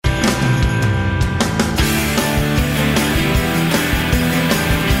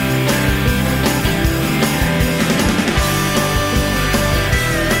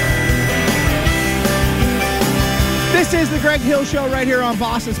is the Greg Hill Show right here on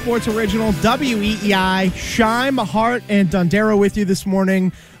Boston Sports Original, WEEI. Scheim, Hart, and Dondero with you this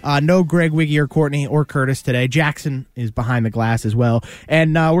morning. No Greg, Wiggy, or Courtney, or Curtis today. Jackson is behind the glass as well.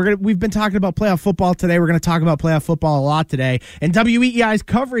 And we've been talking about playoff football today. We're going to talk about playoff football a lot today. And WEEI's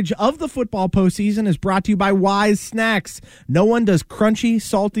coverage of the football postseason is brought to you by Wise Snacks. No one does crunchy,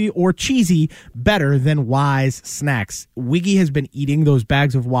 salty, or cheesy better than Wise Snacks. Wiggy has been eating those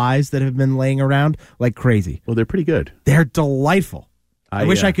bags of Wise that have been laying around like crazy. Well, they're pretty good. They're delightful. I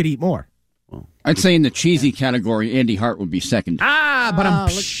wish I could eat more. I'd say in the cheesy category, Andy Hart would be second.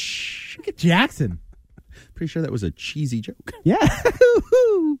 But look at Jackson. Pretty sure that was a cheesy joke. Yeah.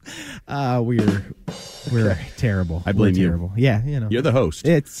 We're terrible. I blame you. Terrible. Yeah, You're the host.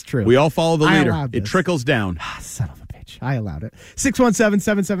 It's true. We all follow the leader. It trickles down. Son of a bitch. I allowed it.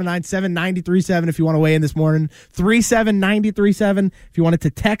 617-779-7937 if you want to weigh in this morning. 37937 if you wanted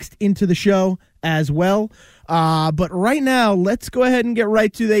to text into the show as well. But right now, let's go ahead and get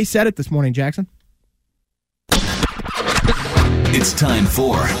right to They Said It this morning, Jackson. It's time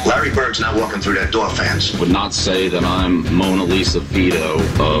for Larry Bird's not walking through that door, fans. Would not say that I'm Mona Lisa Vito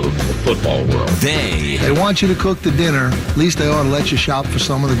of the football world. They want you to cook the dinner. At least they ought to let you shop for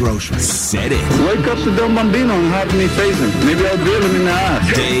some of the groceries. Said it. Wake up the Del Bambino and have me face him. Maybe I'll drill him in the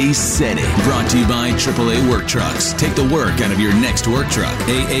eye. They Said It. Brought to you by AAA Work Trucks. Take the work out of your next work truck.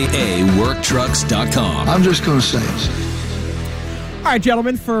 AAAWorkTrucks.com. I'm just going to say it. All right,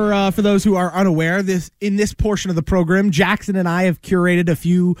 gentlemen, for those who are unaware, in this portion of the program, Jackson and I have curated a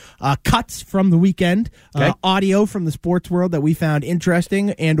few cuts from the weekend, audio from the sports world that we found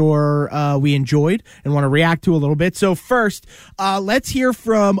interesting and or we enjoyed and want to react to a little bit. So first, let's hear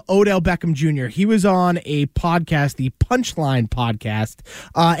from Odell Beckham Jr. He was on a podcast, the Punchline podcast,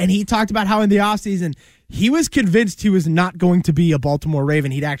 and he talked about how in the offseason he was convinced he was not going to be a Baltimore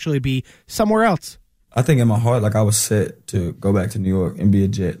Raven. He'd actually be somewhere else. I think in my heart, I was set to go back to New York and be a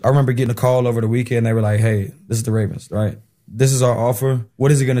Jet. I remember getting a call over the weekend. They were like, hey, this is the Ravens, right? This is our offer.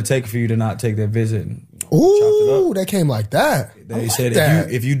 What is it going to take for you to not take that visit? And, ooh, they came like that. They said,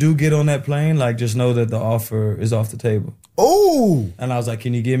 if you do get on that plane, just know that the offer is off the table. Ooh. And I was like,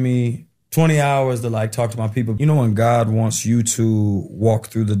 can you give me 20 hours to talk to my people? You know when God wants you to walk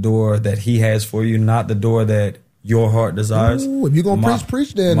through the door that he has for you, not the door that your heart desires? Ooh, if you're going to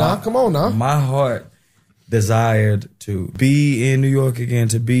preach there now. Come on now. My heart desired to be in New York again,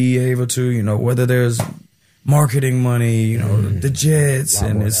 to be able to, whether there's marketing money, the Jets,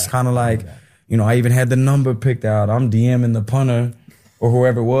 and it's kind of I even had the number picked out. I'm DMing the punter or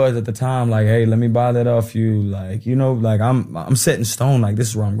whoever it was at the time, hey, let me buy that off you. I'm set in stone, this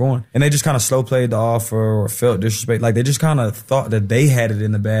is where I'm going. And they just kind of slow played the offer or felt disrespect. They just kind of thought that they had it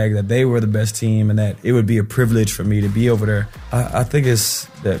in the bag, that they were the best team and that it would be a privilege for me to be over there. I think it's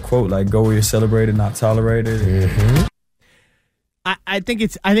that quote, go where you're celebrated, not tolerated. Mm-hmm. I think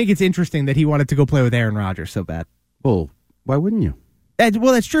it's interesting that he wanted to go play with Aaron Rodgers so bad. Well, why wouldn't you?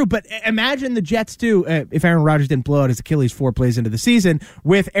 Well, that's true, but imagine the Jets do, if Aaron Rodgers didn't blow out his Achilles 4 plays into the season,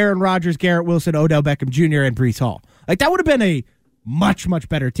 with Aaron Rodgers, Garrett Wilson, Odell Beckham Jr., and Breece Hall. That would have been a much, much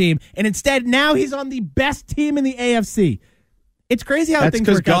better team. And instead, now he's on the best team in the AFC. It's crazy how things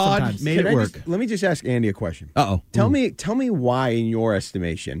work out sometimes. That's because God made it work. Let me just ask Andy a question. Uh-oh. Tell me why, in your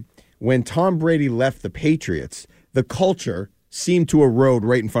estimation, when Tom Brady left the Patriots, the culture seemed to erode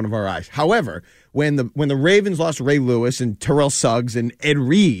right in front of our eyes. However, when the Ravens lost Ray Lewis and Terrell Suggs and Ed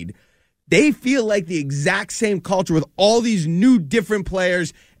Reed, they feel like the exact same culture with all these new different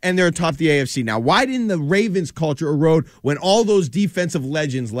players, and they're atop the AFC. Now, why didn't the Ravens culture erode when all those defensive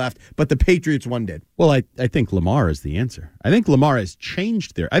legends left, but the Patriots one did? Well, I think Lamar is the answer. I think Lamar has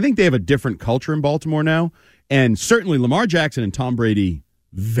changed there. I think they have a different culture in Baltimore now, and certainly Lamar Jackson and Tom Brady,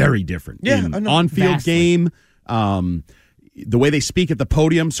 very different. Yeah, on-field vastly. game, the way they speak at the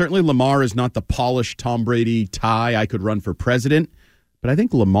podium. Certainly Lamar is not the polished Tom Brady tie, I could run for president, but I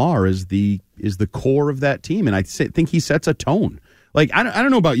think Lamar is the core of that team, and I think he sets a tone. I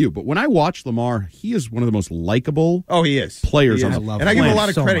don't know about you, but when I watch Lamar, he is one of the most likable players on the level. And I give him a lot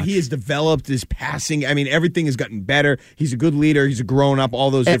of credit. Much. He has developed his passing. I mean, everything has gotten better. He's a good leader. He's a grown-up,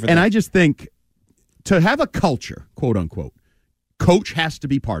 all those different things. And I just think to have a culture, quote-unquote, coach has to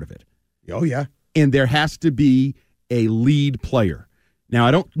be part of it. Oh, yeah. And there has to be a lead player. Now,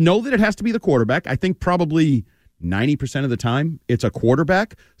 I don't know that it has to be the quarterback. I think probably 90% of the time it's a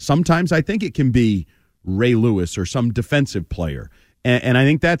quarterback. Sometimes I think it can be Ray Lewis or some defensive player. And I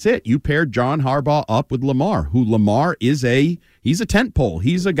think that's it. You paired John Harbaugh up with Lamar, who Lamar he's a tent pole.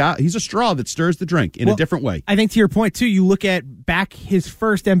 He's a guy, he's a straw that stirs the drink in a different way. I think to your point, too, you look at back his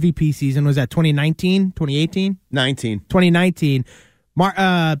first MVP season, was that 2019, 2018? 19. 2019.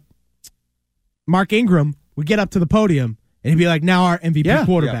 Mark Ingram would get up to the podium and he'd be like, now our MVP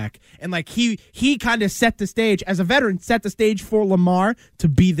quarterback. Yeah. And like he kind of set the stage, as a veteran, set the stage for Lamar to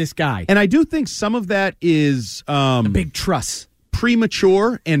be this guy. And I do think some of that is a big trust.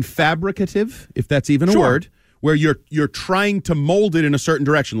 Premature and fabricative, if that's even a word, where you're trying to mold it in a certain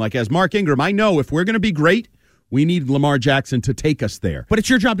direction. Like as Mark Ingram, I know if we're going to be great, we need Lamar Jackson to take us there. But it's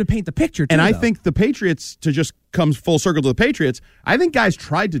your job to paint the picture, too, and I think the Patriots, to just come full circle to the Patriots, I think guys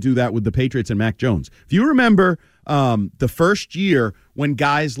tried to do that with the Patriots and Mac Jones. If you remember the first year when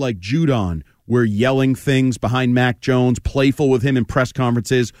guys like Judon were yelling things behind Mac Jones, playful with him in press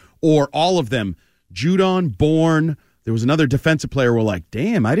conferences, or all of them, Judon, Bourne, there was another defensive player were like,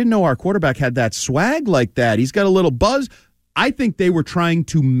 damn, I didn't know our quarterback had that swag like that. He's got a little buzz. I think they were trying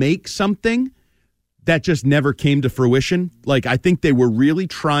to make something that just never came to fruition. Like, I think they were really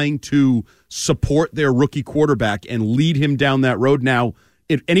trying to support their rookie quarterback and lead him down that road now.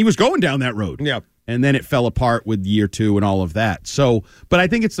 And he was going down that road. Yeah. And then it fell apart with year 2 and all of that. So, but I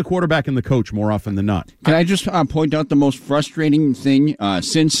think it's the quarterback and the coach more often than not. Can I just point out the most frustrating thing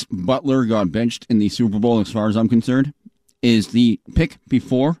since Butler got benched in the Super Bowl, as far as I'm concerned, is the pick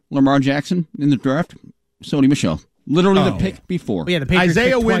before Lamar Jackson in the draft, Sony Michel. Literally the pick before. Yeah, the Patriots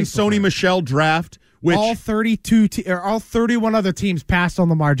Isaiah picked wins twice Sony before. Michel draft. Which, all 31 other teams passed on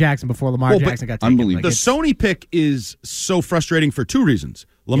Lamar Jackson before Lamar Jackson got taken. Unbelievable. The Sony pick is so frustrating for 2 reasons.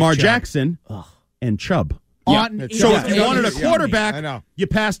 Lamar Jackson and Chubb. Yeah. So if you wanted a quarterback, you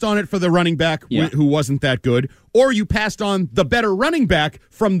passed on it for the running back who wasn't that good, or you passed on the better running back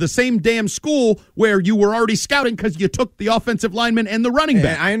from the same damn school where you were already scouting because you took the offensive lineman and the running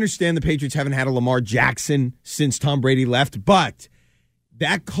back. And I understand the Patriots haven't had a Lamar Jackson since Tom Brady left, but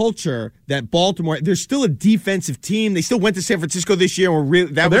that culture that Baltimore, there's still a defensive team. They still went to San Francisco this year.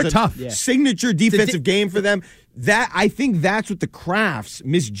 They're tough. Signature defensive game for them. I think that's what the Crafts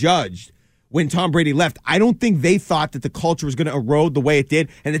misjudged when Tom Brady left. I don't think they thought that the culture was going to erode the way it did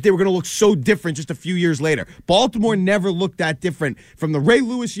and that they were going to look so different just a few years later. Baltimore never looked that different from the Ray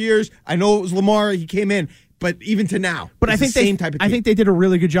Lewis years. I know it was Lamar. He came in. But even to now, but I think the same type of team. I think they did a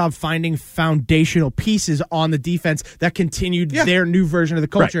really good job finding foundational pieces on the defense that continued their new version of the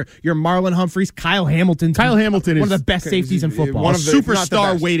culture. Right. Your Marlon Humphreys, Kyle Hamilton. Kyle Hamilton is one of the best safeties in football. One of the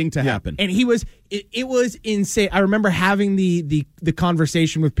superstar waiting to happen. And he was it was insane. I remember having the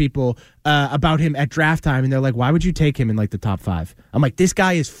conversation with people about him at draft time, and they're like, "Why would you take him in like the top 5?" I'm like, "This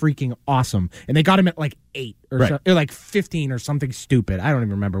guy is freaking awesome," and they got him at like 8 or like 15 or something stupid. I don't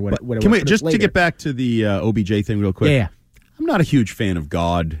even remember what it was. Can we just to get back to the OBJ thing real quick? Yeah. I'm not a huge fan of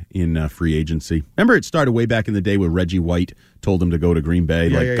God in free agency. Remember, it started way back in the day where Reggie White told him to go to Green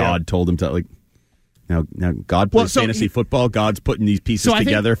Bay. God told him to Now God plays fantasy football. God's putting these pieces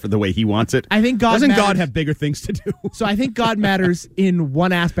together for the way He wants it. I think God doesn't. matters. God have bigger things to do. So I think God matters in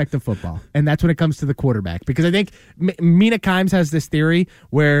one aspect of football, and that's when it comes to the quarterback. Because I think Mina Kimes has this theory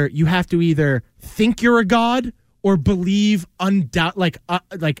where you have to either think you're a god or believe like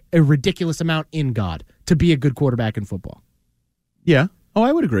a ridiculous amount in God to be a good quarterback in football. Yeah. Oh,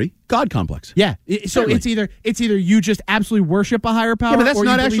 I would agree. God complex. Yeah. So it's either you just absolutely worship a higher power. Yeah, but that's or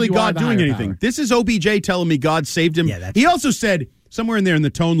not you actually God doing anything. Power. This is OBJ telling me God saved him. Yeah, he also said somewhere in there in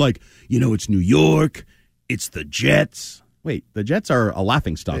the tone like, it's New York, it's the Jets. Wait, the Jets are a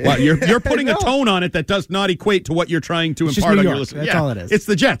laughingstock. Wow, you're putting a tone on it that does not equate to what you're trying to impart on your listeners. That's all it is. It's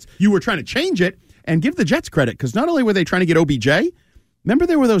the Jets. You were trying to change it and give the Jets credit because not only were they trying to get OBJ, remember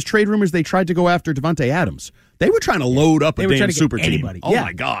there were those trade rumors they tried to go after Devontae Adams. They were trying to load up a damn super team. Oh,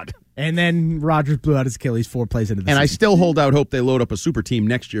 my God. And then Rodgers blew out his Achilles 4 plays into the season. I still hold out hope they load up a super team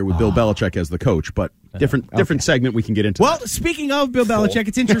next year with Bill Belichick as the coach, but different segment we can get into. Well, speaking of Bill Belichick,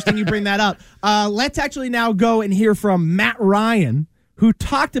 it's interesting you bring that up. Let's actually now go and hear from Matt Ryan, who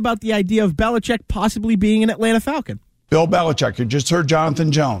talked about the idea of Belichick possibly being an Atlanta Falcon. Bill Belichick, you just heard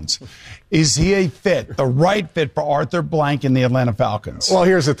Jonathan Jones. Is he a fit, the right fit for Arthur Blank in the Atlanta Falcons? Well,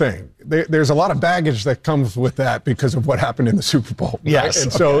 here's the thing. There's a lot of baggage that comes with that because of what happened in the Super Bowl. Right? Yes.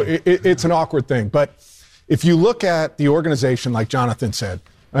 And so it's an awkward thing. But if you look at the organization, like Jonathan said,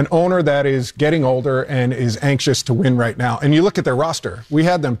 an owner that is getting older and is anxious to win right now, and you look at their roster, we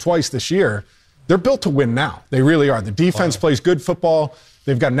had them twice this year, they're built to win now. They really are. The defense plays good football.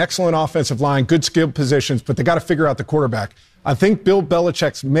 They've got an excellent offensive line, good skill positions, but they got to figure out the quarterback. I think Bill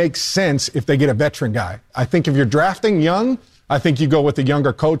Belichick's makes sense if they get a veteran guy. I think if you're drafting young, I think you go with a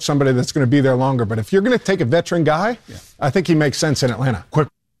younger coach, somebody that's going to be there longer. But if you're going to take a veteran guy, I think he makes sense in Atlanta.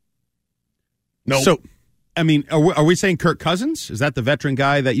 No. So, I mean, are we saying Kirk Cousins? Is that the veteran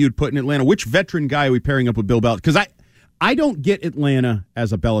guy that you'd put in Atlanta? Which veteran guy are we pairing up with Bill Belichick? Because I don't get Atlanta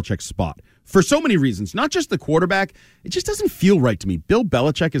as a Belichick spot. for so many reasons, not just the quarterback. It just doesn't feel right to me. Bill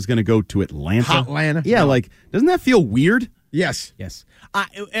Belichick is going to go to Atlanta. Hotlanta? Yeah, No. doesn't that feel weird? Yes.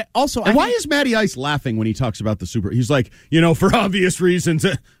 Also, And why is Matty Ice laughing when he talks about the Super? He's like, for obvious reasons.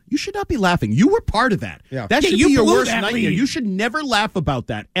 You should not be laughing. You were part of that. Yeah. That should you be your blew worst that nightmare. lead. You should never laugh about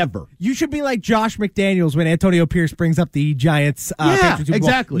that, ever. You should be like Josh McDaniels when Antonio Pierce brings up the Giants. Patriots Super Bowl.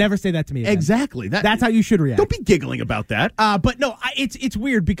 Exactly. Never say that to me again. Exactly. That's how you should react. Don't be giggling about that. But no, it's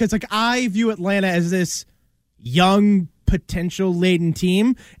weird because I view Atlanta as this young, potential laden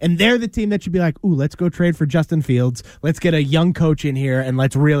team, and they're the team that should be like, ooh, let's go trade for Justin Fields. Let's get a young coach in here and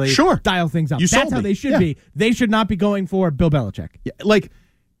let's really dial things up. That's how they should be. They should not be going for Bill Belichick. Yeah,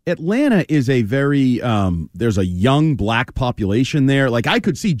 Atlanta is a very there's a young black population there. I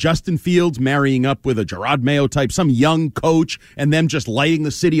could see Justin Fields marrying up with a Gerard Mayo type, some young coach, and them just lighting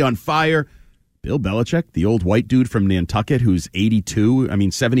the city on fire. Bill Belichick, the old white dude from Nantucket who's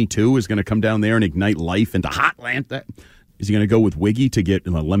 72, is going to come down there and ignite life into Hotlanta. Is he going to go with Wiggy to get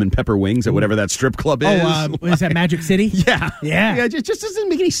lemon pepper wings at whatever that strip club is? Is that Magic City? Yeah. Yeah. It just doesn't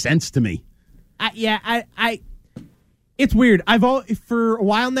make any sense to me. It's weird. For a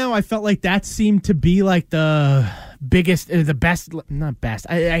while now, I felt like that seemed to be like the biggest, the best, not best.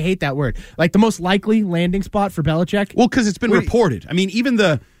 I hate that word. Like the most likely landing spot for Belichick. Well, because it's been reported. I mean, even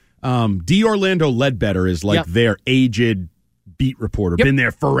the D. Orlando Ledbetter is their aged beat reporter. Been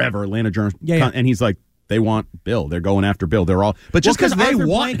there forever, Atlanta Journal. And he's like, they want Bill. They're going after Bill. They're all, but just because they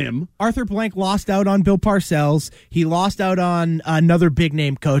want him. Arthur Blank lost out on Bill Parcells. He lost out on another big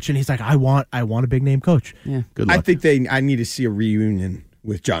name coach, and he's like, I want a big name coach. Yeah, good luck. I think I need to see a reunion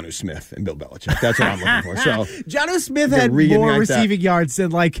with Jonnu Smith and Bill Belichick. That's what I'm looking for. So Jonnu Smith had more receiving yards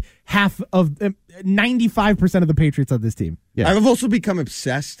than half of 95% of the Patriots on this team. Yeah. I've also become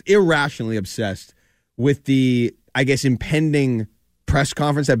irrationally obsessed with the, impending press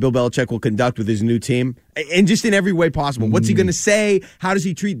conference that Bill Belichick will conduct with his new team, and just in every way possible. What's he going to say? How does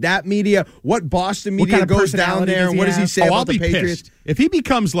he treat that media? What Boston media goes down there? And what does he say about the Patriots? Pissed. If he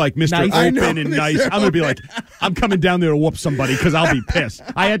becomes like Mr. Open and nice, I'm going to be like, I'm coming down there to whoop somebody because I'll be pissed.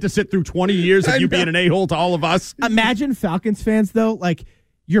 I had to sit through 20 years of you being an a-hole to all of us. Imagine Falcons fans, though,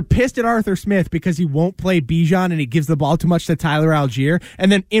 you're pissed at Arthur Smith because he won't play Bijan and he gives the ball too much to Tyler Algier,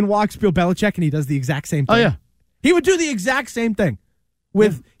 and then in walks Bill Belichick and he does the exact same thing. Oh, yeah. He would do the exact same thing.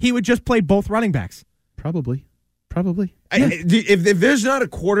 He would just play both running backs. Probably. If there's not a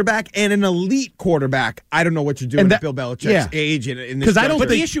quarterback and an elite quarterback, I don't know what you're doing with Bill Belichick's age in this. But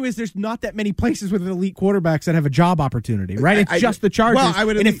the issue is there's not that many places with elite quarterbacks that have a job opportunity, right? It's just the Chargers,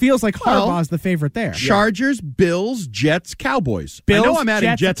 and it feels like Harbaugh's the favorite there. Chargers, Bills, Jets, Cowboys. Bills, I know I'm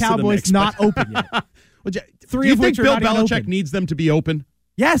adding Jets Cowboys to the mix, not open yet. Do you think Bill Belichick needs them to be open?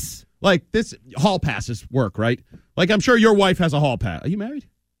 Yes. This hall passes work, right? I'm sure your wife has a hall pass. Are you married?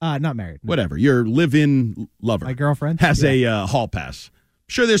 Not married. No. Whatever. Your live-in lover. My girlfriend? Has a hall pass.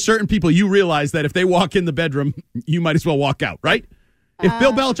 Sure, there's certain people you realize that if they walk in the bedroom, you might as well walk out, right? If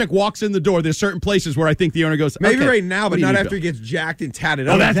Bill Belichick walks in the door, there's certain places where I think the owner goes, maybe okay, right now, but not after Bill? he gets jacked and tatted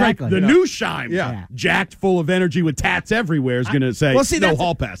up. Oh, that's exactly. right. The new Scheim, Yeah. jacked full of energy with tats everywhere, is going to say, no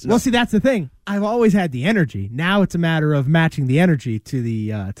hall passes. Well, see, that's the thing. I've always had the energy. Now it's a matter of matching the energy to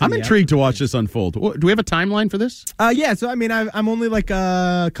the I'm intrigued to watch this unfold. Do we have a timeline for this? Yeah, so, I'm only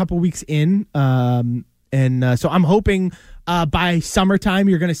a couple weeks in, and so I'm hoping by summertime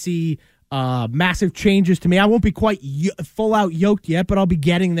you're going to see massive changes to me. I won't be quite full out yoked yet, but I'll be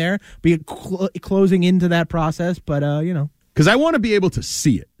getting there, be closing into that process. But because I want to be able to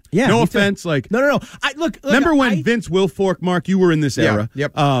see it. Yeah, no offense. No. Look. Remember when Vince Wilfork, Mark? You were in this era.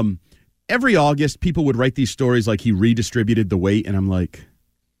 Yep. Every August, people would write these stories like he redistributed the weight, and I'm like,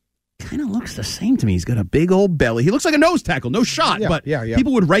 kind of looks the same to me. He's got a big old belly. He looks like a nose tackle, no shot. But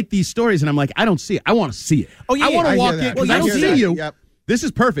people would write these stories, and I'm like, I don't see it. I want to see it. Oh yeah, I want to walk in because I don't see you. Yep. This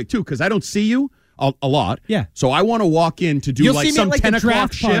is perfect, too, because I don't see you a lot. Yeah. So I want to walk in to do You'll see me some at, 10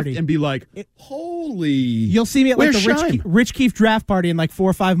 o'clock shift party. and be like, holy. You'll see me at the Rich Keefe draft party in 4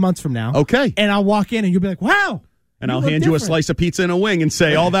 or 5 months from now. Okay. And I'll walk in and you'll be like, wow. And I'll hand you a slice of pizza and a wing and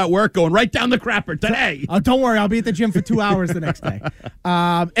say, all that work going right down the crapper today. Don't worry, I'll be at the gym for 2 hours the next day.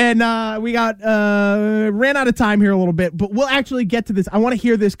 We ran out of time here a little bit, but we'll actually get to this. I want to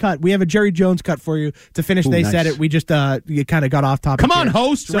hear this cut. We have a Jerry Jones cut for you to finish. They nice. said it. We just you kind of got off topic. Come on, here.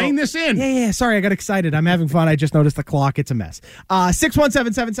 host, rein this in. Yeah. Sorry, I got excited. I'm having fun. I just noticed the clock. It's a mess.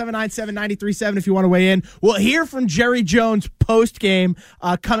 617-779-7937 if you want to weigh in. We'll hear from Jerry Jones post-game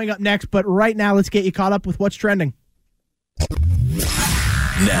coming up next, but right now let's get you caught up with what's trending.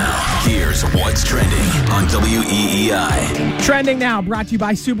 Now, here's what's trending on WEEI. Trending now, brought to you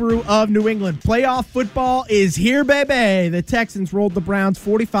by Subaru of New England. Playoff football is here, baby. The Texans rolled the Browns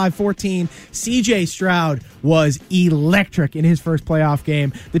 45-14. C.J. Stroud was electric in his first playoff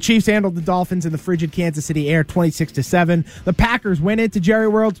game. The Chiefs handled the Dolphins in the frigid Kansas City air 26-7. The Packers went into Jerry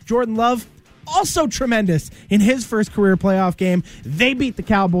World. Jordan Love, also tremendous in his first career playoff game. They beat the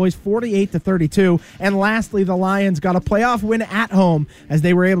Cowboys 48-32. And lastly, the Lions got a playoff win at home as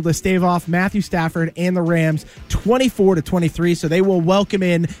they were able to stave off Matthew Stafford and the Rams 24-23. So they will welcome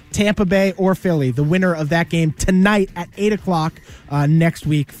in Tampa Bay or Philly, the winner of that game, tonight at 8 o'clock next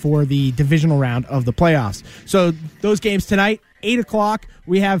week for the divisional round of the playoffs. So those games tonight, 8 o'clock,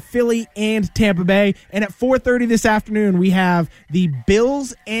 we have Philly and Tampa Bay. And at 4:30 this afternoon, we have the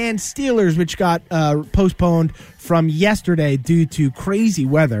Bills and Steelers, which got postponed from yesterday due to crazy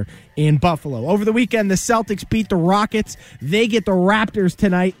weather in Buffalo. Over the weekend, the Celtics beat the Rockets. They get the Raptors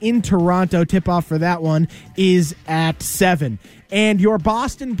tonight in Toronto. Tip-off for that one is at 7. And your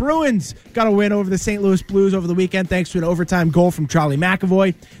Boston Bruins got a win over the St. Louis Blues over the weekend thanks to an overtime goal from Charlie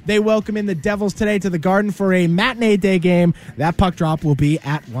McAvoy. They welcome in the Devils today to the Garden for a matinee day game. That puck drop will be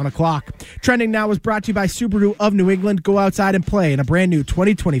at 1 o'clock. Trending Now was brought to you by Subaru of New England. Go outside and play in a brand new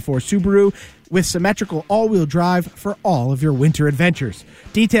 2024 Subaru with symmetrical all-wheel drive for all of your winter adventures.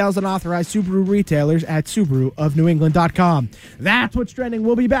 Details on authorized Subaru retailers at SubaruofNewEngland.com. That's what's trending.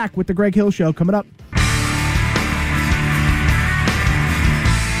 We'll be back with the Greg Hill Show coming up.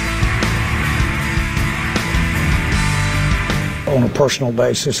 On a personal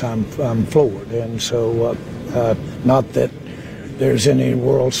basis, I'm floored, and so not that there's any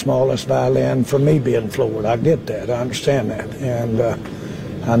world's smallest violin for me being floored. I get that, I understand that, and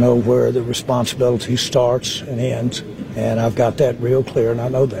I know where the responsibility starts and ends, and I've got that real clear, and I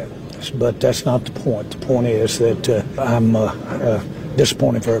know that. But that's not the point. The point is that I'm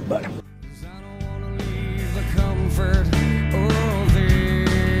disappointed for everybody.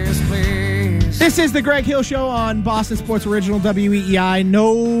 This is the Greg Hill Show on Boston Sports Original WEEI.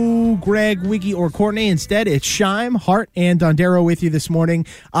 No Greg, Wiggy, or Courtney. Instead, it's Scheim, Hart, and Dondero with you this morning.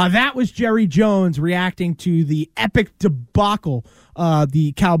 That was Jerry Jones reacting to the epic debacle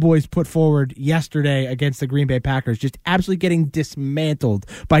the Cowboys put forward yesterday against the Green Bay Packers. Just absolutely getting dismantled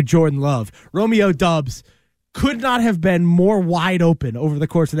by Jordan Love. Romeo Doubs could not have been more wide open over the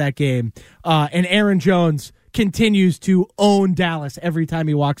course of that game. And Aaron Jones continues to own Dallas every time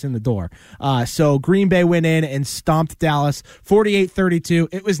he walks in the door. So Green Bay went in and stomped Dallas 48-32.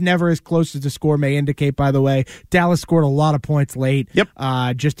 It was never as close as the score may indicate, by the way. Dallas scored a lot of points late. Yep.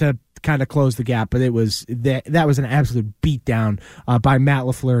 Just to kind of close the gap, but it was that was an absolute beatdown by Matt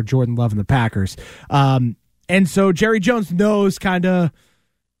LaFleur, Jordan Love, and the Packers. And so Jerry Jones knows kind of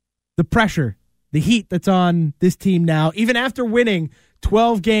the pressure, the heat that's on this team now, even after winning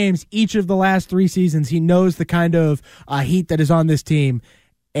 12 games each of the last 3 seasons. He knows the kind of heat that is on this team.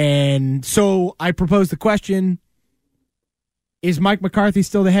 And so I propose the question, is Mike McCarthy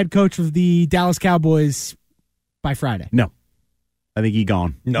still the head coach of the Dallas Cowboys by Friday? No. I think he's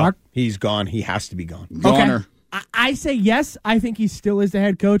gone. No, Mark? He's gone. He has to be gone. Goner. Okay. I say yes. I think he still is the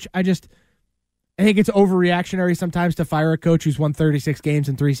head coach. I think it's overreactionary sometimes to fire a coach who's won 36 games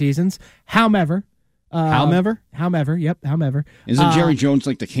in 3 seasons. However. Isn't Jerry Jones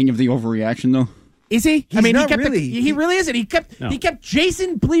like the king of the overreaction, though? Is he? He really isn't. He kept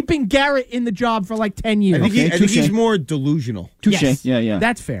Jason bleeping Garrett in the job for like 10 years. I think he's more delusional. Touche. Yes, Yeah.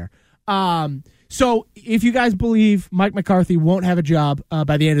 That's fair. So if you guys believe Mike McCarthy won't have a job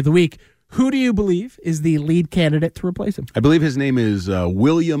by the end of the week, who do you believe is the lead candidate to replace him? I believe his name is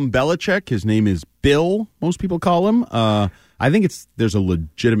William Belichick. His name is Bill, most people call him. I think there's a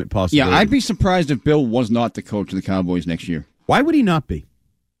legitimate possibility. Yeah, I'd be surprised if Bill was not the coach of the Cowboys next year. Why would he not be?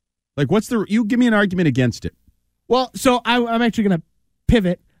 Like, you give me an argument against it. Well, so I'm actually going to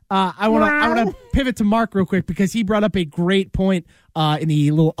pivot. I want to pivot to Mark real quick because he brought up a great point in the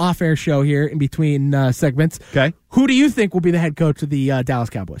little off-air show here in between segments. Okay. Who do you think will be the head coach of the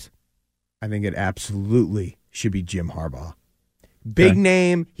Dallas Cowboys? I think it absolutely should be Jim Harbaugh. Big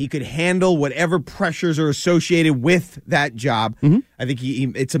name. He could handle whatever pressures are associated with that job. Mm-hmm. I think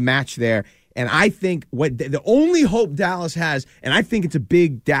it's a match there. And I think the only hope Dallas has, and I think it's a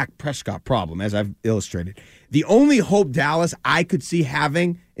big Dak Prescott problem, as I've illustrated. The only hope Dallas I could see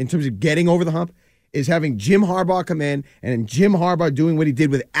having in terms of getting over the hump is having Jim Harbaugh come in and Jim Harbaugh doing what he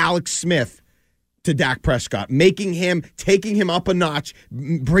did with Alex Smith to Dak Prescott, taking him up a notch,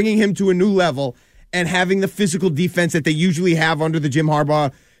 bringing him to a new level, and having the physical defense that they usually have under the Jim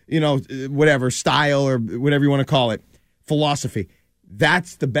Harbaugh, whatever style or whatever you want to call it, philosophy.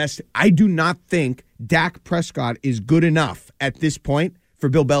 That's the best. I do not think Dak Prescott is good enough at this point for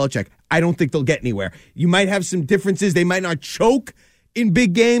Bill Belichick. I don't think they'll get anywhere. You might have some differences. They might not choke in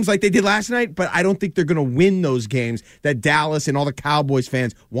big games like they did last night, but I don't think they're going to win those games that Dallas and all the Cowboys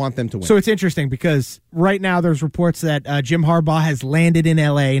fans want them to win. So it's interesting because right now there's reports that Jim Harbaugh has landed in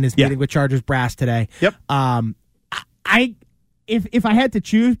L.A. and is meeting with Chargers brass today. Yep. If I had to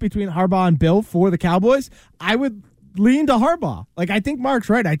choose between Harbaugh and Bill for the Cowboys, I would lean to Harbaugh. Like, I think Mark's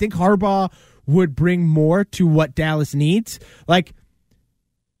right. I think Harbaugh would bring more to what Dallas needs. Like,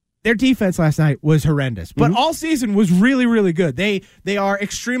 their defense last night was horrendous, but all season was really, really good. They are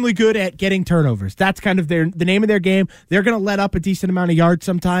extremely good at getting turnovers. That's kind of the name of their game. They're going to let up a decent amount of yards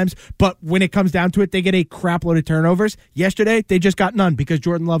sometimes, but when it comes down to it, they get a crap load of turnovers. Yesterday, they just got none because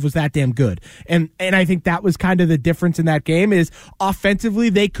Jordan Love was that damn good. And I think that was kind of the difference in that game is offensively,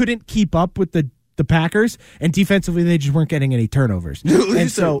 they couldn't keep up with the Packers, and defensively they just weren't getting any turnovers. And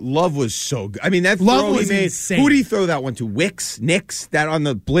so Love was so good. I mean, that Love throw was he made. insane. Who did he throw that one to? Nix, that on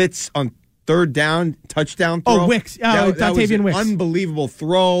the blitz on third down touchdown throw. Oh, Wicks. That was an Wicks. Unbelievable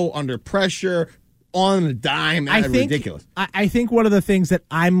throw under pressure on a dime. Ridiculous. I think one of the things that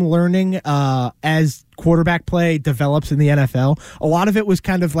I'm learning as quarterback play develops in the NFL, a lot of it was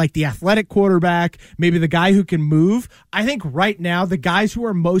kind of like the athletic quarterback, maybe the guy who can move. I think right now the guys who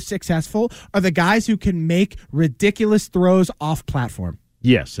are most successful are the guys who can make ridiculous throws off platform.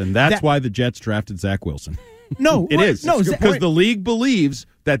 Yes, and that's why the Jets drafted Zach Wilson. No, it is. No, because the league believes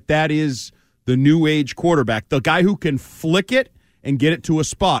that is the new age quarterback, the guy who can flick it and get it to a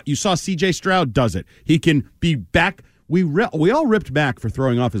spot. You saw C.J. Stroud does it. He can be back. We all ripped back for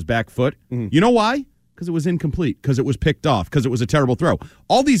throwing off his back foot. Mm-hmm. You know why? Because it was incomplete, because it was picked off, because it was a terrible throw.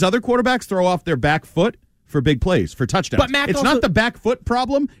 All these other quarterbacks throw off their back foot for big plays, for touchdowns. But Mac it's not the back foot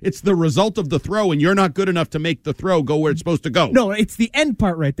problem. It's the result of the throw, and you're not good enough to make the throw go where it's supposed to go. No, it's the end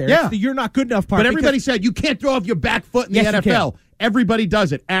part right there. Yeah. It's the you're not good enough part. But everybody said you can't throw off your back foot in the NFL. Everybody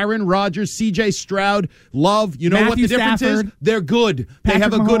does it. Aaron Rodgers, C.J. Stroud, Love. You know Matthew what the difference Stafford, is? They're good. They Patrick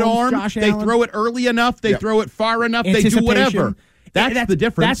have a good Mahomes, arm. Josh They Allen. throw it early enough. They throw it far enough. They do whatever. That's the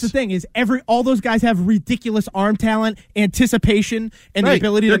difference. That's the thing is all those guys have ridiculous arm talent, anticipation, and the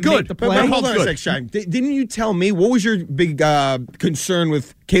ability to make the play. But hold on a sec, Scheim. Didn't you tell me, what was your big concern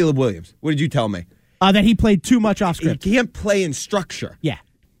with Caleb Williams? What did you tell me? That he played too much off script. He can't play in structure. Yeah.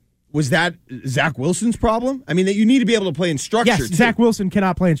 Was that Zach Wilson's problem? I mean, that you need to be able to play in structure. Yes, too. Zach Wilson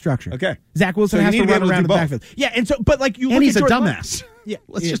cannot play in structure. Okay. Zach Wilson has to run around the backfield. Yeah, and so, but like you look and he's at a Jordan dumbass. Yeah,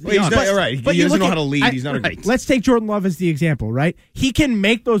 let's just be honest. All right, he doesn't know how to lead. He's not a good. Let's take Jordan Love as the example, right? He can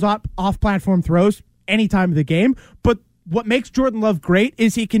make those off-platform throws any time of the game, but what makes Jordan Love great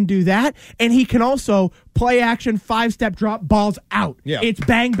is he can do that, and he can also play action, 5-step drop, balls out. Yeah. It's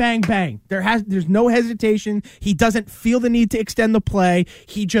bang, bang, bang. There's no hesitation. He doesn't feel the need to extend the play.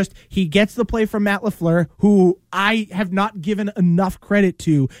 He gets the play from Matt LaFleur, who I have not given enough credit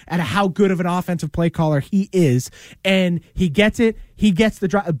to at how good of an offensive play caller he is. And he gets it. He gets the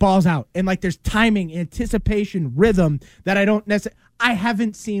balls out. And like there's timing, anticipation, rhythm that I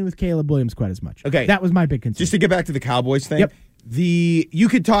haven't seen with Caleb Williams quite as much. Okay. That was my big concern. Just to get back to the Cowboys thing. Yep. You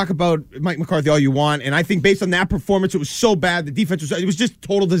could talk about Mike McCarthy all you want, and I think based on that performance, it was so bad. The defense was just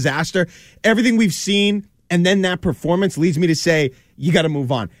total disaster. Everything we've seen, and then that performance leads me to say you got to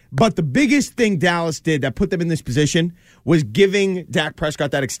move on. But the biggest thing Dallas did that put them in this position was giving Dak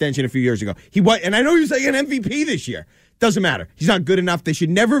Prescott that extension a few years ago. And I know he was like an MVP this year. Doesn't matter. He's not good enough. They should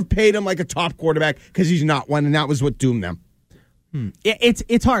never have paid him like a top quarterback because he's not one, and that was what doomed them.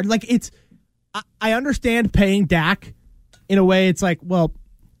 It's hard. Like I understand paying Dak in a way. It's like, well,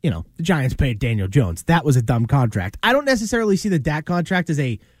 the Giants paid Daniel Jones. That was a dumb contract. I don't necessarily see the Dak contract as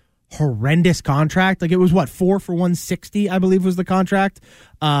a horrendous contract. Like it was 4 for $160, I believe was the contract.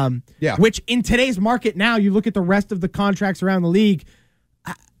 Yeah. Which in today's market now, you look at the rest of the contracts around the league.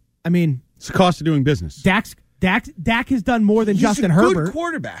 I mean, it's the cost of doing business. Dak has done more than Justin Herbert. He's a good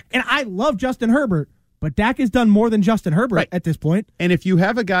quarterback, and I love Justin Herbert. But Dak has done more than Justin Herbert at this point. And if you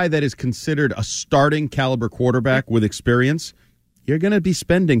have a guy that is considered a starting caliber quarterback with experience, you're going to be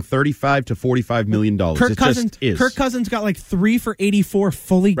spending $35 to $45 million. Kirk Cousins got like 3 for $84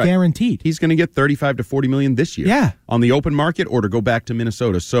 fully guaranteed. He's going to get $35 to $40 million this year. Yeah. On the open market or to go back to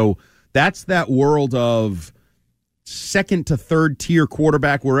Minnesota. So that's that world of second to third tier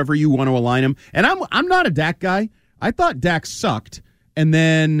quarterback, wherever you want to align him. And I'm not a Dak guy. I thought Dak sucked, and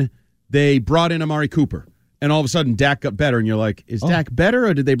then they brought in Amari Cooper, and all of a sudden Dak got better, and you're like, is Dak better,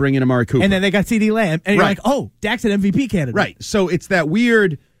 or did they bring in Amari Cooper? And then they got CeeDee Lamb, and you're like, oh, Dak's an MVP candidate. Right. So it's that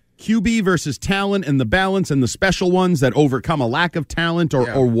weird QB versus talent and the balance and the special ones that overcome a lack of talent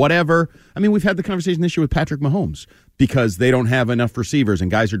or whatever. I mean, we've had the conversation this year with Patrick Mahomes. because they don't have enough receivers and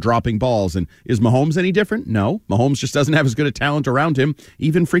guys are dropping balls. And is Mahomes any different? No. Mahomes just doesn't have as good a talent around him.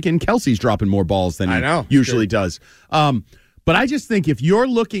 Even freaking Kelsey's dropping more balls than he usually does. But I just think if you're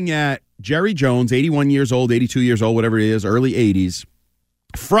looking at Jerry Jones, 81 years old, 82 years old, whatever it is, early 80s,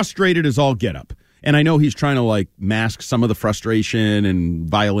 frustrated as all get up. And I know he's trying to like mask some of the frustration and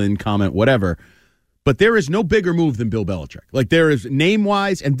violin comment, whatever. But there is no bigger move than Bill Belichick. Like there is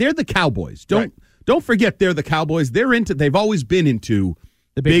name-wise, and they're the Cowboys. Don't forget they're the Cowboys. They've always been into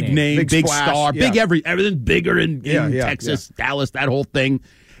the big name, big star, big everything's bigger in Texas, Dallas, that whole thing.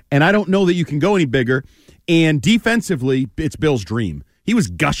 And I don't know that you can go any bigger. And defensively, it's Bill's dream. He was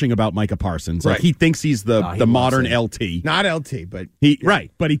gushing about Micah Parsons. Like he thinks he's the modern LT. Not LT, but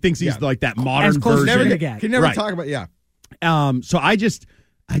but he thinks he's like that modern version. Can never talk about So I just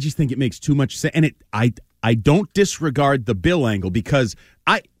think it makes too much sense. And I don't disregard the Bill angle because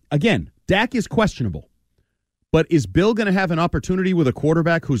Dak is questionable. But is Bill going to have an opportunity with a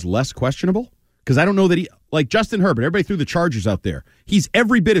quarterback who's less questionable? Because I don't know that like Justin Herbert, everybody threw the Chargers out there. He's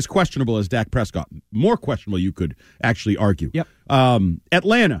every bit as questionable as Dak Prescott. More questionable, you could actually argue. Yep.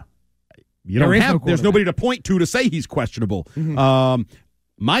 Atlanta, there's nobody to point to say he's questionable. Mm-hmm.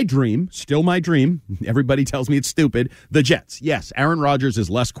 My dream, still my dream, everybody tells me it's stupid, the Jets. Yes, Aaron Rodgers is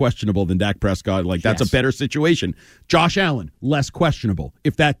less questionable than Dak Prescott. Like, that's a better situation. Josh Allen, less questionable.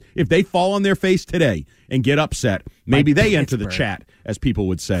 If they fall on their face today and get upset, maybe they enter the chat, as people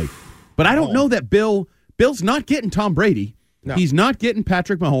would say. But I don't know that Bill's not getting Tom Brady. No. He's not getting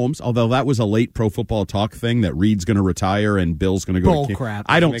Patrick Mahomes, although that was a late Pro Football Talk thing that Reed's going to retire and Bill's going to go to crap.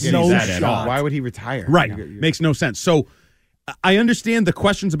 I don't see that at all. Why would he retire? Right. Makes no sense. So I understand the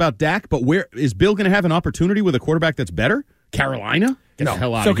questions about Dak, but where is Bill going to have an opportunity with a quarterback that's better? Carolina? Get the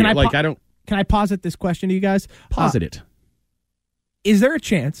hell out of here. Can I posit this question to you guys? Posit it. Is there a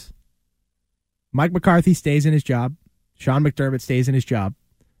chance Mike McCarthy stays in his job, Sean McDermott stays in his job,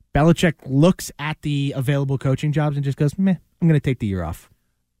 Belichick looks at the available coaching jobs and just goes, meh, I'm going to take the year off?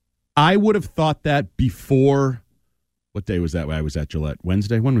 I would have thought that before. What day was that? I was at Gillette.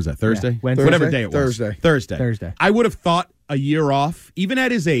 Wednesday? When was that? Thursday? Wednesday. Whatever day it was. Thursday. I would have thought a year off, even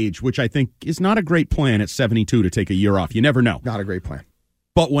at his age, which I think is not a great plan at 72 to take a year off. You never know. Not a great plan.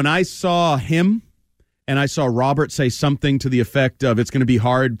 But when I saw him and I saw Robert say something to the effect of it's going to be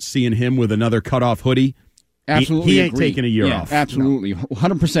hard seeing him with another cutoff hoodie, absolutely, he ain't taking a year off. Absolutely.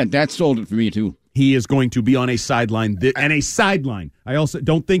 100%. That sold it for me, too. He is going to be on a sideline. And a sideline. I also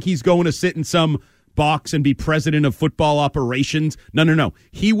don't think he's going to sit in some box and be president of football operations. No.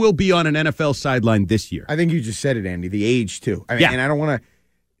 He will be on an NFL sideline this year. I think you just said it, Andy. The age, too. I mean, and I don't want to...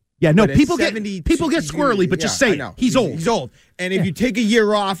 Yeah, no, people get squirrely, but just say it. He's old. He's old. And if you take a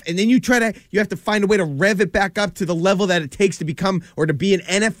year off and then you have to find a way to rev it back up to the level that it takes to become or to be an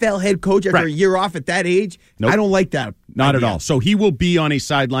NFL head coach after a year off at that age, I don't like that. Not at all. So he will be on a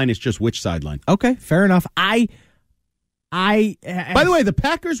sideline. It's just which sideline. Okay, fair enough. By the way, the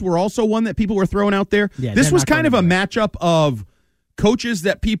Packers were also one that people were throwing out there. Yeah, this was kind of a matchup of coaches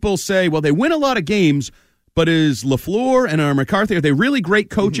that people say, well, they win a lot of games, but is LaFleur and McCarthy, are they really great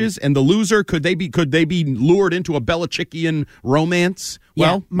coaches? Mm-hmm. And the loser, could they be lured into a Belichickian romance?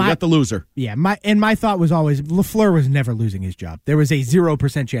 Well, we got the loser. Yeah, my thought was always LaFleur was never losing his job. There was a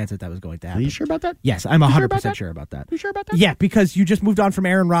 0% chance that was going to happen. Are you sure about that? Yes, I'm 100% sure about that. You sure about that? Yeah, because you just moved on from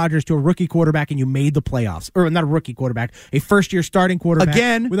Aaron Rodgers to a rookie quarterback and you made the playoffs. Or not a rookie quarterback, a first-year starting quarterback.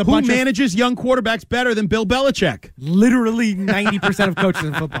 Again, who manages young quarterbacks better than Bill Belichick? Literally 90% of coaches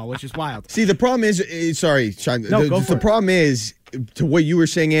in football, which is wild. See, the problem is, sorry, Scheim, the problem is, to what you were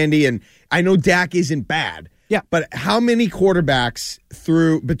saying, Andy, and I know Dak isn't bad. Yeah. But how many quarterbacks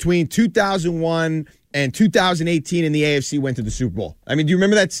between 2001 and 2018 in the AFC went to the Super Bowl? I mean, do you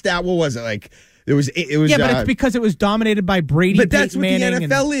remember that stat? What was it? Like, it was. Yeah, but it's because it was dominated by Brady. But that's what Manning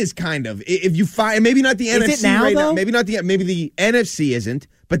the NFL is, kind of. If you find, maybe not the NFC it now, right though? now. Maybe the NFC isn't,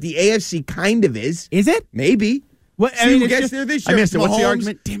 but the AFC kind of is. Is it? Maybe. What, See who gets there this year? I missed it. What's the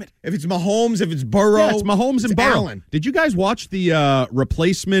argument? Damn it. If it's Mahomes, if it's Burrow. Yeah, it's Mahomes and Burrow. Allen. Did you guys watch the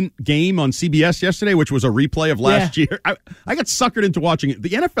replacement game on CBS yesterday, which was a replay of last year? I got suckered into watching it. The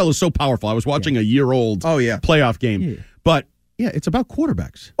NFL is so powerful. I was watching a year-old playoff game. Yeah. But, it's about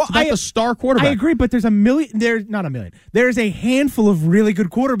quarterbacks. It's about the star quarterback. I agree, but there's not a million. There's a handful of really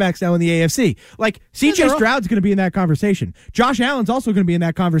good quarterbacks now in the AFC. Like, C.J. Stroud's going to be in that conversation. Josh Allen's also going to be in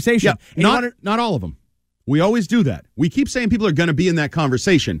that conversation. Yeah, not all of them. We always do that. We keep saying people are going to be in that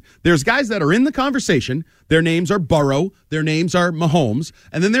conversation. There's guys that are in the conversation. Their names are Burrow. Their names are Mahomes.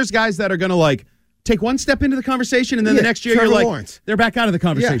 And then there's guys that are going to, take one step into the conversation, and then the next year Trevor you're like, Lawrence. they're back out of the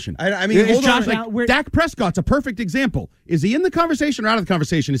conversation. Yeah. I mean, hold on. Dak Prescott's a perfect example. Is he in the conversation or out of the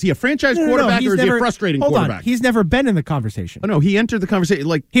conversation? Is he a franchise quarterback or is he a frustrating quarterback? On. He's never been in the conversation. Oh, no, he entered the conversation.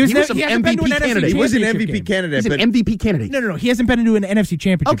 Like, he was an MVP candidate. He was an MVP candidate. He's an MVP candidate. No. He hasn't been into an NFC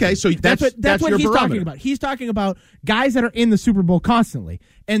championship. Okay, so that's what your he's barometer. talking about. He's talking about guys that are in the Super Bowl constantly.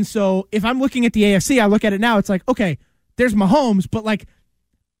 And so if I'm looking at the AFC, I look at it now, it's like, okay, there's Mahomes, but like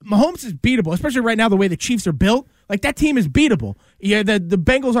Mahomes is beatable, especially right now the way the Chiefs are built. Like that team is beatable. Yeah, the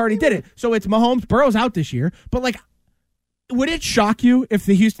Bengals already did it. So it's Mahomes. Burrow's out this year. But like, would it shock you if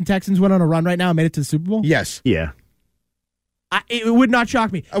the Houston Texans went on a run right now and made it to the Super Bowl? Yes. Yeah. It would not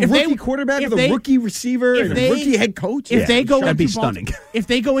shock me. A rookie quarterback with a rookie receiver and a rookie head coach? If they go that'd be into stunning. If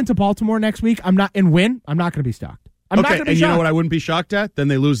they go into Baltimore next week, I'm not going to be shocked. I'm not going to be shocked. You know what I wouldn't be shocked at? Then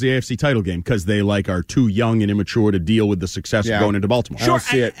they lose the AFC title game because they are too young and immature to deal with the success of going into Baltimore. Sure, I don't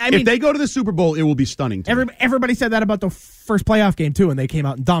see it. I mean, if they go to the Super Bowl, it will be stunning. Everybody said that about the first playoff game too, and they came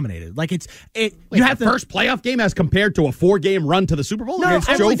out and dominated. Like you have the first playoff game as compared to a 4-game run to the Super Bowl against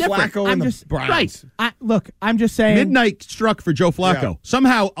Joe Flacco and the Browns. Right. I'm just saying. Midnight struck for Joe Flacco. Yeah.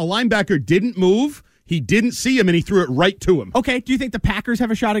 Somehow a linebacker didn't move. He didn't see him, and he threw it right to him. Okay, do you think the Packers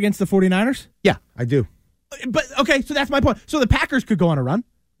have a shot against the 49ers? Yeah, I do. But okay, so that's my point. So the Packers could go on a run.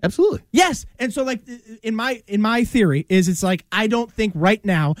 Absolutely. Yes. And so like in my theory is it's like I don't think right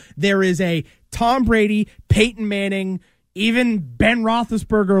now there is a Tom Brady, Peyton Manning, even Ben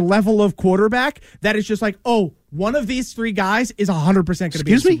Roethlisberger level of quarterback that is just like, oh, one of these three guys is 100% going to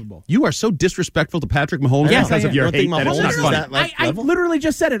be in the Super Bowl. You are so disrespectful to Patrick Mahomes because of your hate that it's not funny. I literally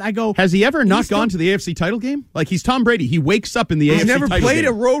just said it. I go, has he ever not gone to the AFC title game? Like he's Tom Brady. He wakes up in the AFC title game. He's never played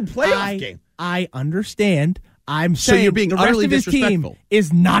a road playoff game. I understand. I'm saying so you're being the utterly rest of his disrespectful. Team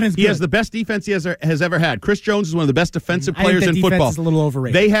is not as good. He has the best defense he has ever had. Chris Jones is one of the best defensive players in football. Is a little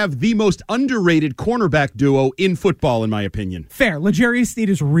overrated. They have the most underrated cornerback duo in football, in my opinion. Fair. L'Jarius Sneed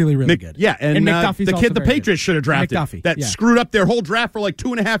is really, really good. Yeah, and McDuffie's the kid the Patriots good. should have drafted that screwed up their whole draft for like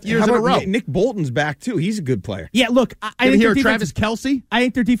 2.5 years in a row. Nick Bolton's back, too. He's a good player. Yeah, look, I think hear Travis Kelce? I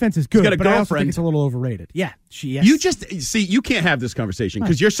think their defense is good, got a but I also girlfriend. think it's a little overrated. Yeah. You just see, you can't have this conversation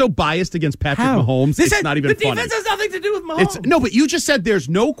because you're so biased against Patrick Mahomes. It's not even the funny. The defense has nothing to do with Mahomes. No, but you just said there's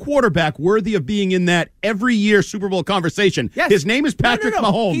no quarterback worthy of being in that every year Super Bowl conversation. Yes. His name is Patrick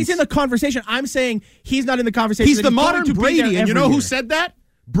Mahomes. He's in the conversation. I'm saying he's not in the conversation. He's the modern Brady, and you know who said that?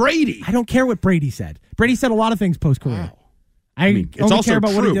 Brady. I don't care what Brady said. Brady said a lot of things post-career. Wow. I mean, it's also care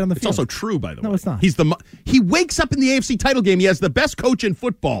about true. What he did on the field. It's also true, by the way. No, it's not. He wakes up in the AFC title game. He has the best coach in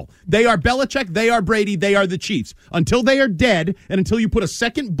football. They are Belichick. They are Brady. They are the Chiefs. Until they are dead, and until you put a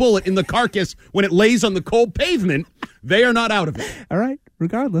second bullet in the carcass when it lays on the cold pavement, they are not out of it. All right.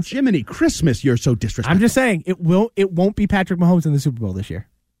 Regardless, Jiminy Christmas, you're so disrespectful. I'm just saying it won't be Patrick Mahomes in the Super Bowl this year.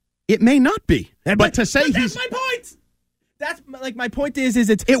 It may not be, but to say that's my point. That's like my point is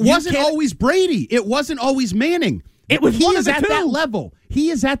it wasn't always Brady. It wasn't always Manning. He is at that level. He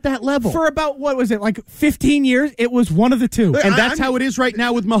is at that level. For about, what was it, like 15 years? It was one of the two. And that's how it is right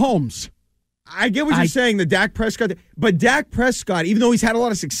now with Mahomes. I get what you're saying, the Dak Prescott. But Dak Prescott, even though he's had a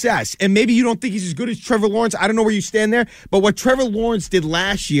lot of success, and maybe you don't think he's as good as Trevor Lawrence, I don't know where you stand there, but what Trevor Lawrence did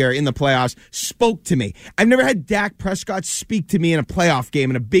last year in the playoffs spoke to me. I've never had Dak Prescott speak to me in a playoff game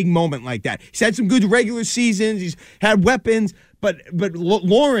in a big moment like that. He's had some good regular seasons. He's had weapons. But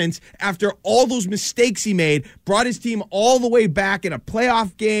Lawrence, after all those mistakes he made, brought his team all the way back in a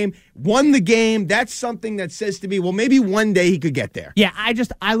playoff game, won the game. That's something that says to me, well, maybe one day he could get there. Yeah,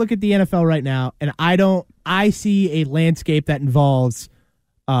 I look at the NFL right now, and I see a landscape that involves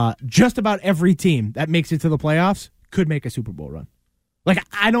just about every team that makes it to the playoffs could make a Super Bowl run. Like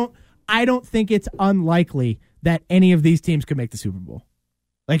I don't think it's unlikely that any of these teams could make the Super Bowl.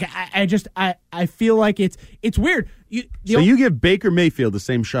 Like I feel like it's weird. You give Baker Mayfield the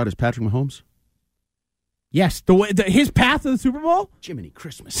same shot as Patrick Mahomes? Yes, his path to the Super Bowl. Jiminy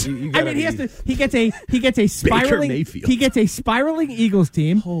Christmas! He gets a spiraling. Mayfield. He gets a spiraling Eagles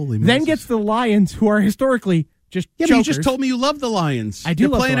team. Holy then Moses. gets the Lions, who are historically just but chokers. you just told me you love the Lions. I do.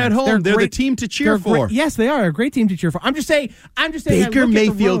 You're love playing the at Lions. home. They're the team to cheer for. Yes, they are a great team to cheer for. I'm just saying. Baker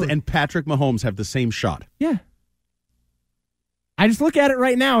Mayfield and Patrick Mahomes have the same shot. Yeah. I just look at it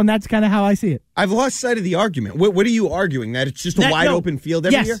right now, and that's kind of how I see it. I've lost sight of the argument. What are you arguing? That it's just a wide open field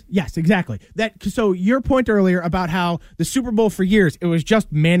every year? Yes, exactly. So your point earlier about how the Super Bowl for years, it was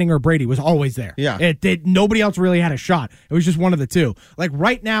just Manning or Brady was always there. Yeah. Nobody else really had a shot. It was just one of the two. Like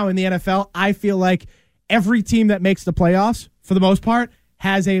right now in the NFL, I feel like every team that makes the playoffs, for the most part,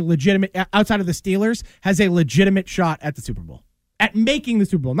 has a legitimate, outside of the Steelers, has a legitimate shot at the Super Bowl. At making the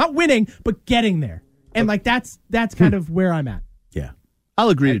Super Bowl. Not winning, but getting there. And like that's kind of where I'm at. Yeah. I'll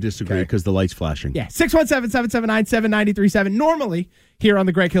agree to disagree because the light's flashing. Yeah, 617-779-7937. Normally, here on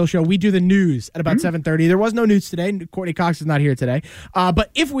the Greg Hill Show, we do the news at about 7:30. There was no news today. Courtney Cox is not here today. But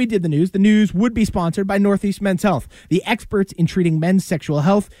if we did the news would be sponsored by Northeast Men's Health, the experts in treating men's sexual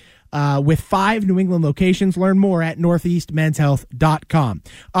health. With 5 New England locations. Learn more at northeastmenshealth.com.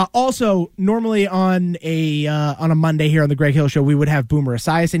 Also, normally on a Monday here on the Greg Hill Show, we would have Boomer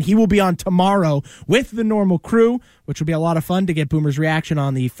Esiason. He will be on tomorrow with the normal crew, which will be a lot of fun to get Boomer's reaction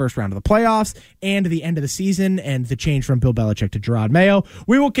on the first round of the playoffs and the end of the season and the change from Bill Belichick to Gerard Mayo.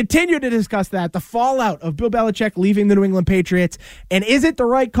 We will continue to discuss that, the fallout of Bill Belichick leaving the New England Patriots, and is it the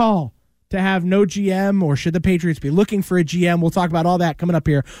right call to have no GM, or should the Patriots be looking for a GM? We'll talk about all that coming up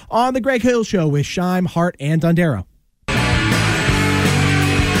here on the Greg Hill Show with Scheim, Hart, and Dondero.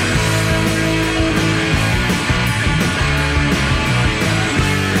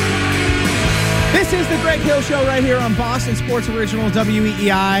 This is the Greg Hill Show right here on Boston Sports Original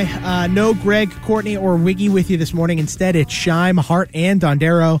WEEI. No Greg, Courtney, or Wiggy with you this morning. Instead, it's Scheim, Hart, and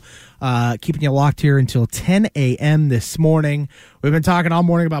Dondero. Keeping you locked here until 10 a.m. this morning. We've been talking all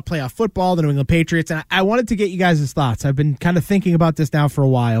morning about playoff football, the New England Patriots, and I wanted to get you guys' thoughts. I've been kind of thinking about this now for a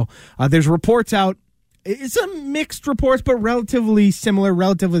while. There's reports out. It's some mixed reports, but relatively similar,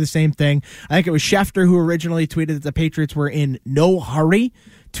 relatively the same thing. I think it was Schefter who originally tweeted that the Patriots were in no hurry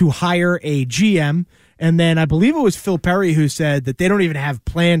to hire a GM. And then I believe it was Phil Perry who said that they don't even have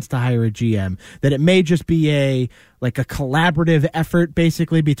plans to hire a GM, that it may just be a collaborative effort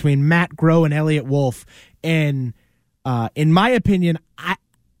basically between Matt Groh and Elliott Wolf. And in my opinion, I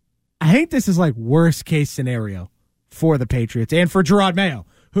think this is like worst case scenario for the Patriots and for Gerard Mayo,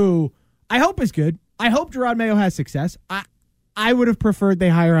 who I hope is good. I hope Gerard Mayo has success. I would have preferred they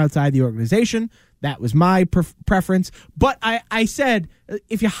hire outside the organization. That was my preference. But I said,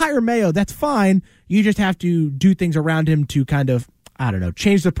 if you hire Mayo, that's fine. You just have to do things around him to kind of, I don't know,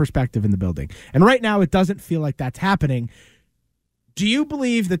 change the perspective in the building. And right now, it doesn't feel like that's happening. Do you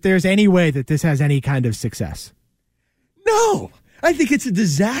believe that there's any way that this has any kind of success? No. I think it's a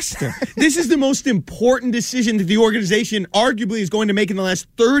disaster. This is the most important decision that the organization arguably is going to make in the last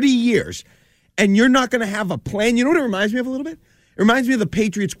 30 years. And you're not going to have a plan. You know what it reminds me of a little bit? It reminds me of the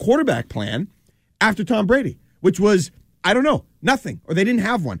Patriots quarterback plan after Tom Brady, which was, I don't know, nothing, or they didn't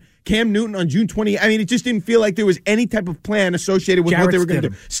have one. Cam Newton on June 20. I mean, it just didn't feel like there was any type of plan associated with what they were going to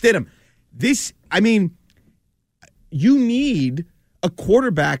do. Stidham. You need a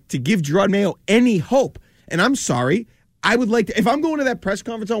quarterback to give Gerard Mayo any hope. And I'm sorry, I would like to, if I'm going to that press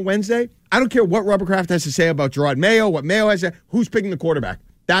conference on Wednesday, I don't care what Rubbercraft has to say about Gerard Mayo, what Mayo has to say, who's picking the quarterback?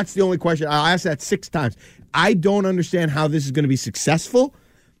 That's the only question. I'll ask that 6 times. I don't understand how this is going to be successful.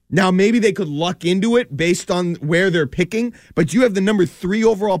 Now, maybe they could luck into it based on where they're picking, but you have the number 3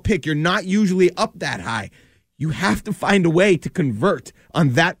 overall pick. You're not usually up that high. You have to find a way to convert on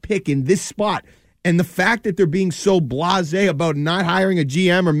that pick in this spot. And the fact that they're being so blasé about not hiring a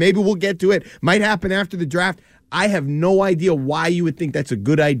GM, or maybe we'll get to it, might happen after the draft. I have no idea why you would think that's a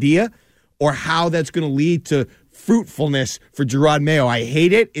good idea or how that's going to lead to fruitfulness for Gerard Mayo. I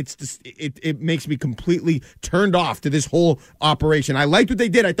hate it. It's just, it makes me completely turned off to this whole operation. I liked what they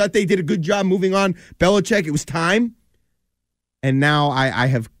did. I thought they did a good job moving on Belichick. It was time. And now I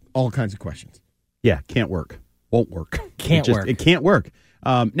have all kinds of questions. Yeah, can't work. Won't work. It can't work.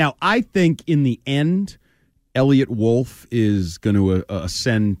 Now, I think in the end, Elliott Wolf is going to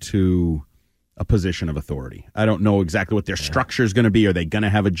ascend to a position of authority. I don't know exactly what their structure is going to be. Are they going to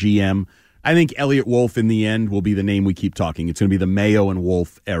have a GM? I think Elliott Wolf in the end will be the name we keep talking. It's going to be the Mayo and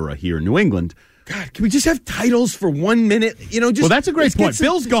Wolf era here in New England. God, can we just have titles for 1 minute? Well, that's a great point.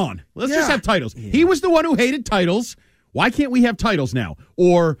 Bill's gone. Let's just have titles. Yeah. He was the one who hated titles. Why can't we have titles now?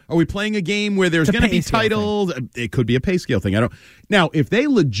 Or are we playing a game where there's going to be titles? It could be a pay scale thing. Now, if they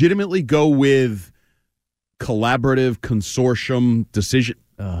legitimately go with collaborative consortium decision,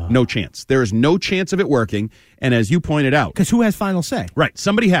 no chance. There is no chance of it working. And as you pointed out, because who has final say? Right.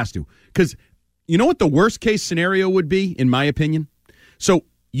 Somebody has to. Because you know what the worst case scenario would be, in my opinion? So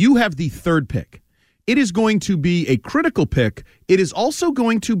you have the 3rd pick. It is going to be a critical pick. It is also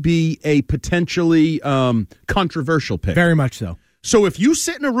going to be a potentially controversial pick. Very much so. So if you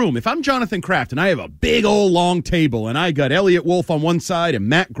sit in a room, if I'm Jonathan Kraft and I have a big old long table and I got Elliott Wolf on one side and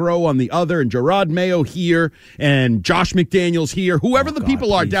Matt Groh on the other and Gerard Mayo here and Josh McDaniels here, whoever the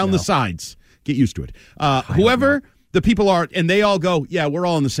people are down the sides, get used to it. Whoever the people are, and they all go, yeah, we're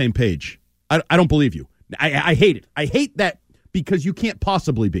all on the same page. I don't believe you. I hate it. I hate that because you can't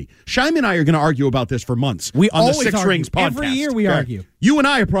possibly be. Scheim and I are going to argue about this for months on the Six Rings podcast. Every year we argue. You and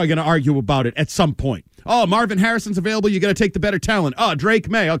I are probably going to argue about it at some point. Oh, Marvin Harrison's available. You got to take the better talent. Oh, Drake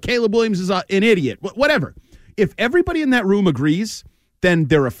May. Oh, Caleb Williams is an idiot. Whatever. If everybody in that room agrees then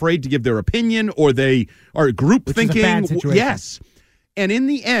they're afraid to give their opinion, or they are group Which thinking. is a bad situation. Yes. And in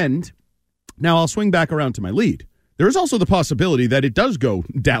the end, now I'll swing back around to my lead. There is also the possibility that it does go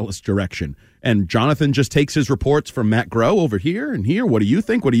Dallas direction, and Jonathan just takes his reports from Matt Groh over here and here. What do you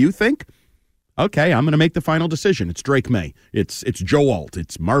think? What do you think? Okay, I'm going to make the final decision. It's Drake May. It's Joe Alt.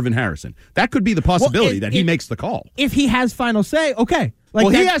 It's Marvin Harrison. That could be the possibility that he makes the call. If he has final say, okay.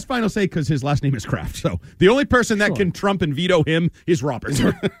 He has final say because his last name is Kraft. So the only person that can trump and veto him is Roberts.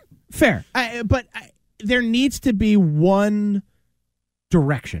 Fair. But there needs to be one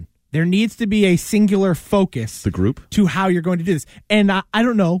direction. There needs to be a singular focus. The group? To how you're going to do this. And I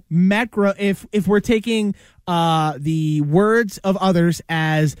don't know, Matt Groh, if we're taking the words of others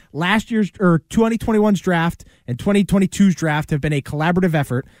as last year's or 2021's draft and 2022's draft have been a collaborative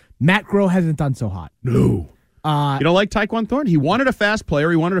effort, Matt Groh hasn't done so hot. No. You don't like Tyquan Thornton? He wanted a fast player.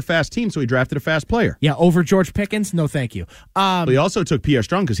 He wanted a fast team, so he drafted a fast player. Yeah, over George Pickens? No, thank you. But he also took Pierre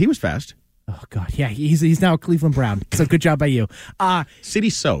Strong because he was fast. Oh, God. Yeah, he's now a Cleveland Brown. So good job by you.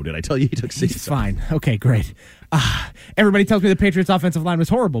 City So. Did I tell you he took City So? Fine. Okay, great. Everybody tells me the Patriots' offensive line was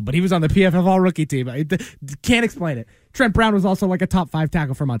horrible, but he was on the PFF All-Rookie team. I can't explain it. Trent Brown was also like a top 5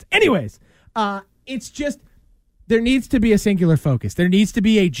 tackle for months. Anyways, it's just there needs to be a singular focus. There needs to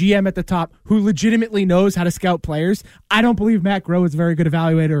be a GM at the top who legitimately knows how to scout players. I don't believe Matt Groh is a very good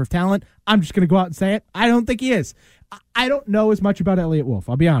evaluator of talent. I'm just going to go out and say it. I don't think he is. I don't know as much about Elliott Wolf,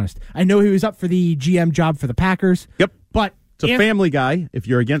 I'll be honest. I know he was up for the GM job for the Packers. Yep. But it's a family guy. If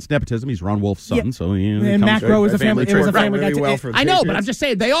you're against nepism, he's Ron Wolf's son. Yeah. So and Matt Groh is a family guy too. Well for the I know, Patriots. but I'm just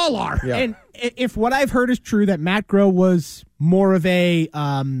saying they all are. Yeah. And if what I've heard is true, that Matt Groh was more of a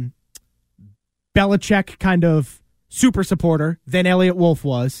Belichick kind of super supporter than Elliott Wolf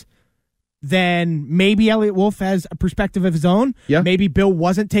was, then maybe Elliott Wolf has a perspective of his own. Yeah. Maybe Bill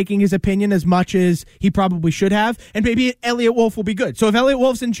wasn't taking his opinion as much as he probably should have, and maybe Elliott Wolf will be good. So if Elliott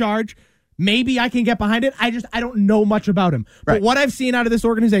Wolf's in charge, maybe I can get behind it. I don't know much about him. Right. But what I've seen out of this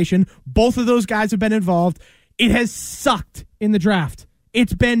organization, both of those guys have been involved. It has sucked in the draft.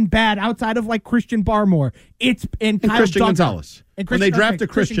 It's been bad outside of like Christian Barmore. It's and Kyle Christian Duggar. Gonzalez. When they draft a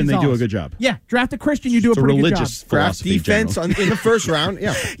Christian, they do a good job. Yeah, draft a Christian, you do a pretty good job. Religious Draft philosophy. defense in the first round.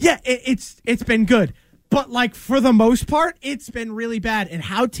 Yeah. Yeah, it's been good. But like for the most part, it's been really bad. And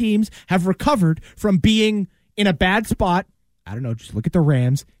how teams have recovered from being in a bad spot, I don't know, just look at the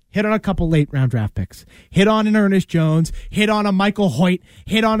Rams. Hit on a couple late-round draft picks. Hit on an Ernest Jones. Hit on a Michael Hoyt.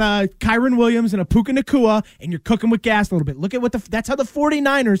 Hit on a Kyron Williams and a Puka Nacua, and you're cooking with gas a little bit. Look at that's how the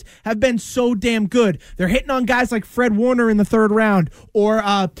 49ers have been so damn good. They're hitting on guys like Fred Warner in the 3rd round or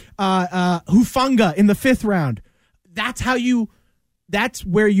Hufanga in the 5th round. That's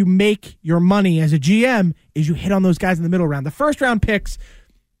where you make your money as a GM, is you hit on those guys in the middle round. The 1st-round picks,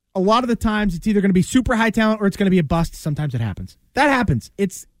 a lot of the times it's either going to be super high talent or it's going to be a bust. Sometimes it happens. That happens.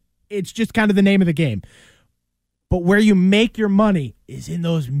 It's just kind of the name of the game. But where you make your money is in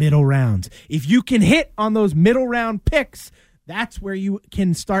those middle rounds. If you can hit on those middle round picks, that's where you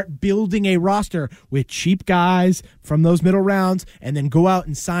can start building a roster with cheap guys from those middle rounds and then go out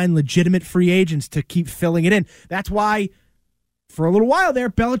and sign legitimate free agents to keep filling it in. That's why for a little while there,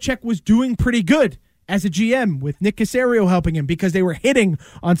 Belichick was doing pretty good as a GM with Nick Caserio helping him because they were hitting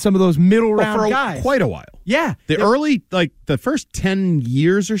on some of those middle round guys. Quite a while. Yeah. The first 10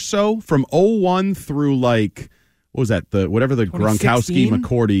 years or so, from 01 through like, what was that? Whatever the Gronkowski,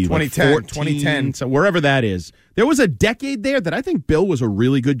 McCourty, 2010. So wherever that is. There was a decade there that I think Bill was a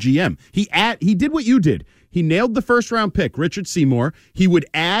really good GM. He did what you did. He nailed the 1st-round pick, Richard Seymour. He would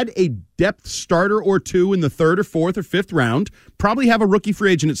add a depth starter or two in the 3rd or 4th or 5th round, probably have a rookie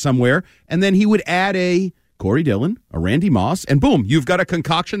free agent somewhere, and then he would add a Corey Dillon, a Randy Moss, and boom, you've got a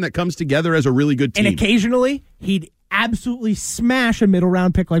concoction that comes together as a really good team. And occasionally, he'd absolutely smash a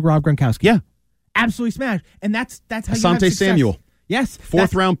middle-round pick like Rob Gronkowski. Yeah. Absolutely smash. And that's how you have Asante success. Samuel. Yes.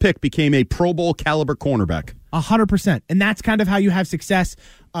 4th-round pick became a Pro Bowl caliber cornerback. 100%. And that's kind of how you have success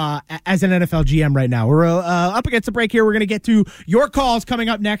as an NFL GM right now. We're up against the break here. We're going to get to your calls coming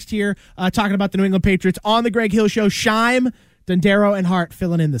up next here, talking about the New England Patriots on the Greg Hill Show. Scheim, Dondero, and Hart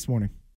filling in this morning.